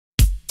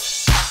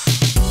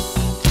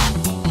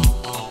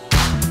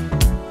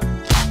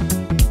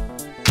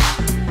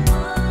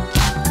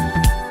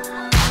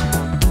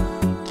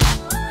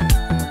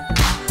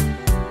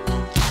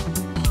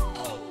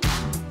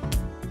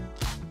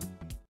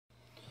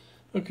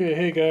Okay,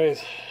 hey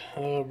guys,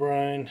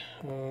 Brian,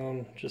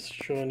 just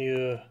showing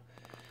you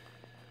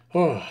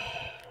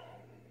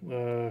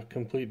a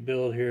complete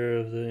build here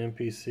of the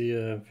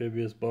MPC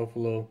Amphibious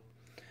Buffalo.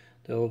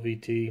 The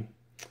LVT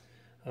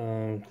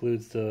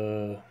includes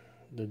the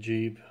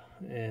Jeep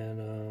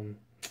and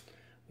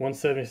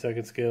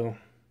 1/72 scale.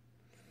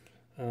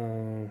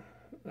 I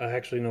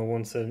actually know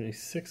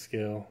 1/76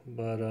 scale,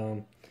 but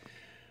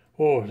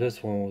whoa,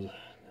 this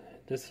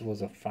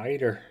was a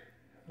fighter.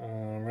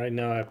 Right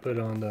now I put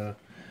on the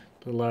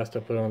last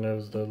I put on there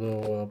was the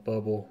little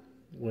bubble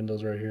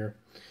windows right here,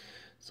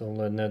 so I'm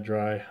letting that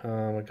dry.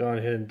 I gone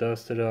ahead and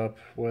dusted up,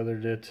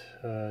 weathered it,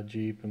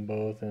 Jeep and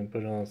both, and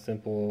put it on a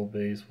simple little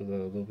base with a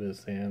little bit of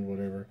sand,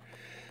 whatever.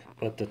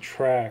 But the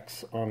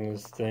tracks on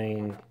this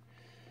thing,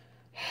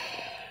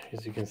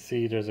 as you can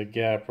see, there's a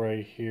gap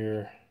right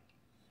here.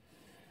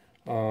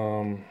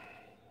 I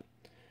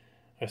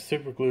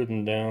super glued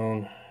them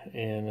down,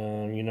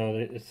 and you know,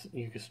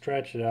 you can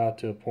stretch it out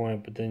to a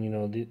point, but then, you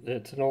know,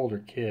 it's an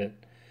older kit,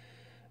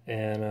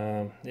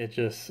 and it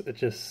just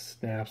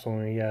snaps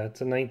on me. Yeah,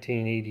 it's a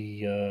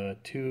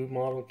 1982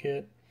 model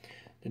kit.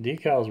 The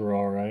decals were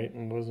all right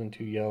and wasn't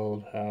too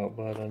yellowed out,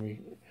 but I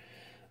mean,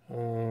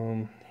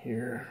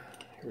 here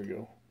we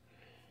go.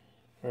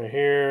 Right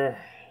here,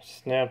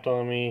 snapped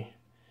on me.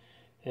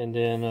 And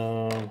then,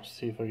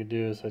 see if I could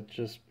do this. I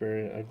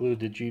glued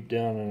the Jeep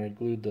down, and I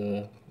glued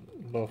the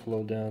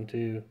Buffalo down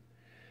too.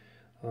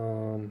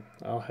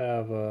 I'll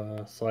have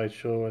a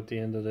slideshow at the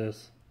end of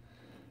this.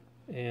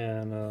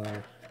 And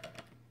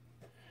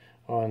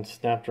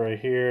snapped right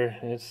here,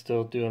 and it's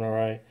still doing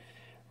alright.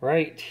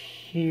 Right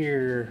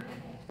here,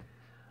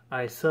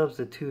 I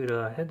substituted,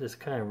 I had this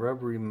kind of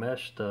rubbery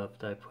mesh stuff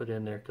that I put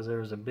in there because there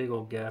was a big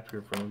old gap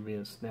here from it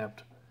being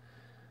snapped.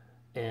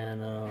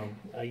 And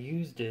I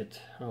used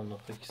it, I don't know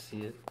if you can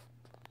see it.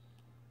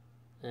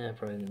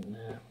 Probably didn't.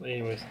 But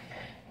anyways,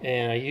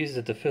 and I used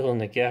it to fill in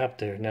the gap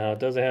there. Now it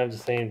doesn't have the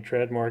same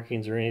tread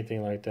markings or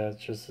anything like that.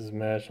 It's just this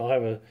mesh. I'll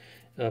have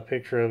a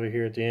picture of it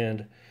here at the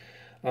end.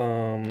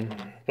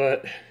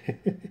 But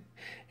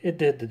it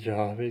did the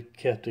job. It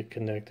kept it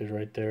connected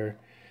right there.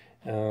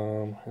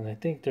 And I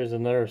think there's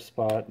another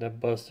spot that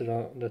busted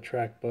on the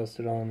track.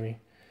 Busted on me.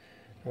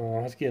 I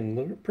was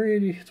getting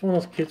pretty. It's one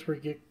of those kits where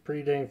you get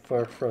pretty dang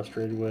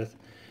frustrated with.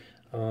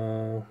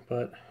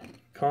 But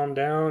calm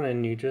down,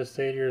 and you just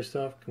say to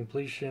yourself,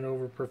 completion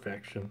over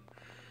perfection.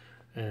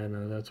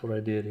 And that's what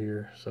I did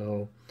here.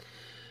 So,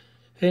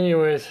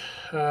 anyways,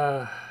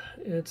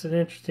 it's an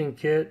interesting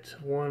kit.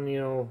 One, you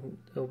know,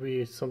 it'll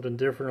be something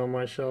different on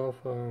my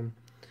shelf.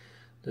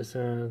 This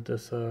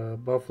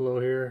Buffalo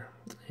here,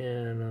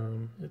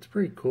 and it's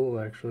pretty cool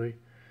actually.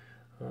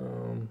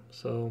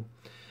 So.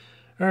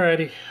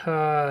 Alrighty,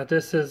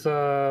 this is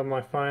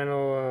my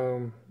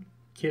final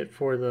kit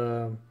for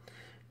the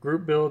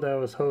group build that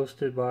was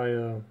hosted by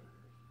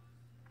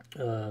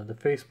the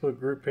Facebook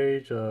group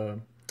page, the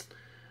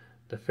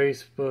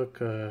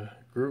Facebook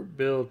group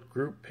build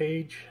group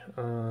page.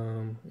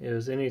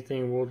 Is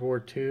anything World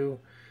War II.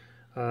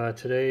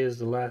 Today is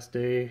the last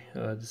day,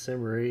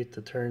 December 8th,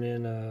 to turn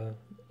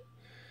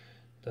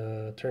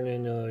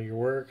in your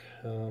work.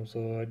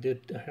 So I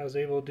was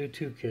able to do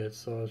 2 kits,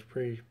 so I was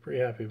pretty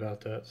happy about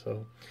that.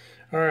 So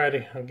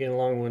alrighty, I'm getting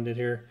long-winded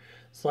here.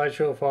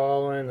 Slideshow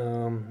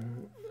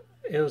following.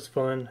 It was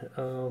fun,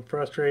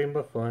 frustrating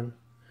but fun.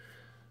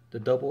 The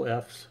double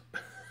F's.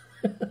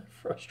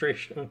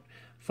 Frustration,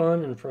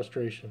 fun and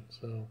frustration.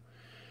 So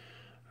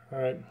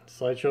alright,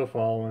 slideshow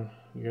following.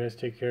 You guys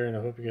take care, and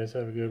I hope you guys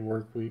have a good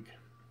work week.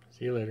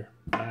 See you later.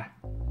 Bye.